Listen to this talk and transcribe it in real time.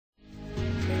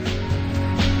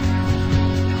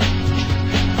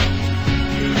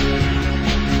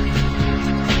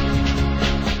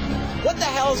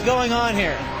is going on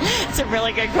here? It's a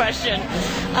really good question.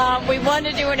 We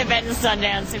wanted to do an event in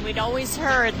Sundance, and we'd always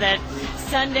heard that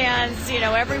Sundance,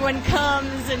 everyone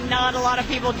comes and not a lot of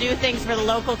people do things for the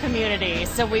local community.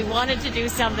 So we wanted to do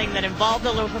something that involved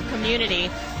the local community.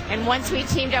 And once we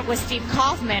teamed up with Steve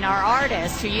Kaufman, our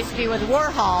artist, who used to be with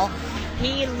Warhol,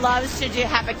 he loves to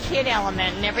have a kid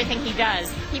element in everything he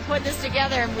does. He put this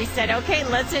together and we said, okay,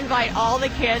 let's invite all the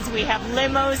kids. We have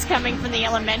limos coming from the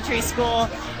elementary school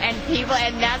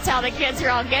and that's how the kids are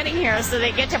all getting here. So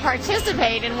they get to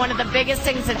participate in one of the biggest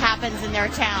things that happens in their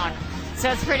town. So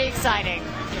it's pretty exciting.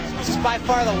 This is by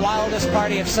far the wildest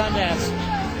party of Sundance,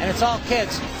 and it's all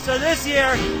kids. So this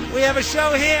year, we have a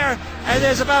show here, and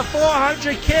there's about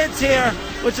 400 kids here,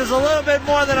 which is a little bit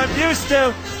more than I'm used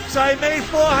to. So I made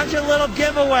 400 little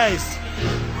giveaways.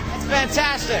 That's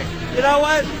fantastic. You know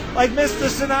what? Like Mr.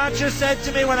 Sinatra said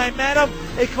to me when I met him,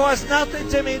 it costs nothing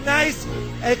to be nice,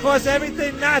 and it costs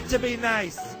everything not to be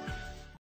nice.